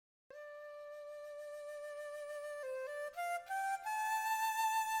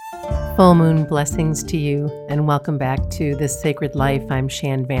Full moon blessings to you, and welcome back to This Sacred Life. I'm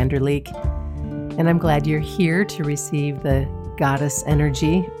Shan Vanderleek, and I'm glad you're here to receive the goddess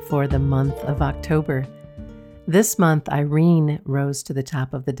energy for the month of October. This month, Eireen rose to the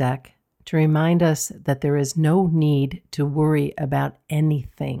top of the deck to remind us that there is no need to worry about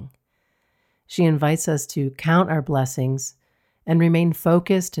anything. She invites us to count our blessings and remain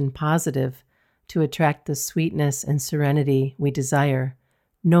focused and positive to attract the sweetness and serenity we desire,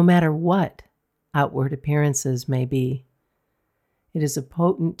 no matter what outward appearances may be. It is a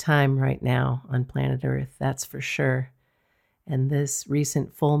potent time right now on planet Earth, that's for sure. And this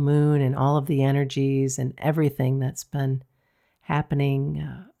recent full moon and all of the energies and everything that's been happening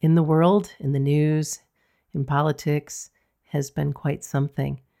in the world, in the news, in politics, has been quite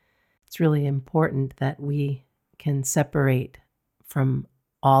something. It's really important that we can separate from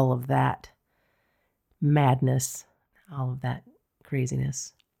all of that madness, all of that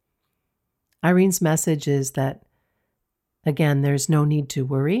craziness. Eireen's message is that, again, there's no need to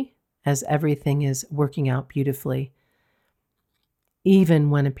worry as everything is working out beautifully. Even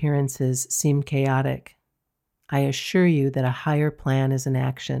when appearances seem chaotic, I assure you that a higher plan is in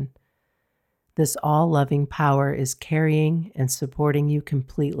action. This all-loving power is carrying and supporting you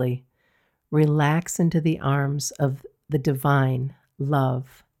completely. Relax into the arms of the divine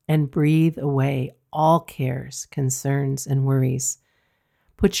love and breathe away all cares, concerns, and worries.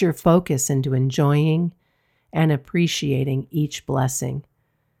 Put your focus into enjoying and appreciating each blessing.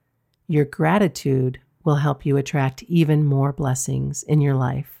 Your gratitude will help you attract even more blessings in your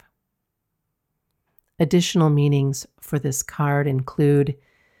life. Additional meanings for this card include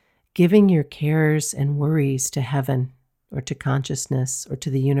giving your cares and worries to heaven or to consciousness or to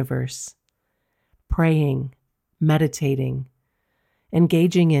the universe, praying, meditating,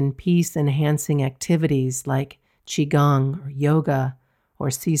 engaging in peace-enhancing activities like qigong or yoga or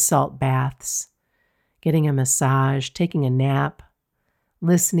sea salt baths, getting a massage, taking a nap,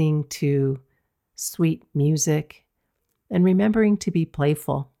 listening to sweet music, and remembering to be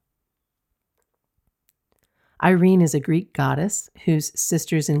playful. Eireen is a Greek goddess whose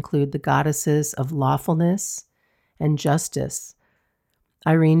sisters include the goddesses of lawfulness and justice.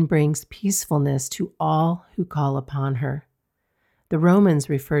 Eireen brings peacefulness to all who call upon her. The Romans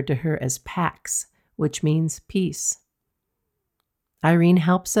referred to her as Pax, which means peace. Eireen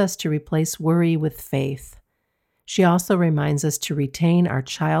helps us to replace worry with faith. She also reminds us to retain our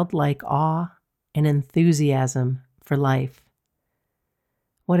childlike awe and enthusiasm for life.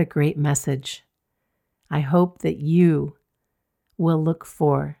 What a great message. I hope that you will look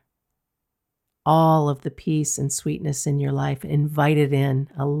for all of the peace and sweetness in your life. Invite it in.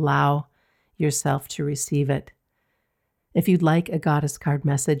 Allow yourself to receive it. If you'd like a goddess card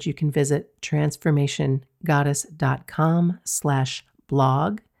message, you can visit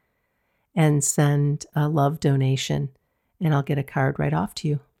transformationgoddess.com/blog and send a love donation, and I'll get a card right off to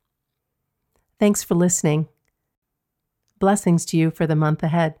you. Thanks for listening. Blessings to you for the month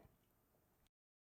ahead.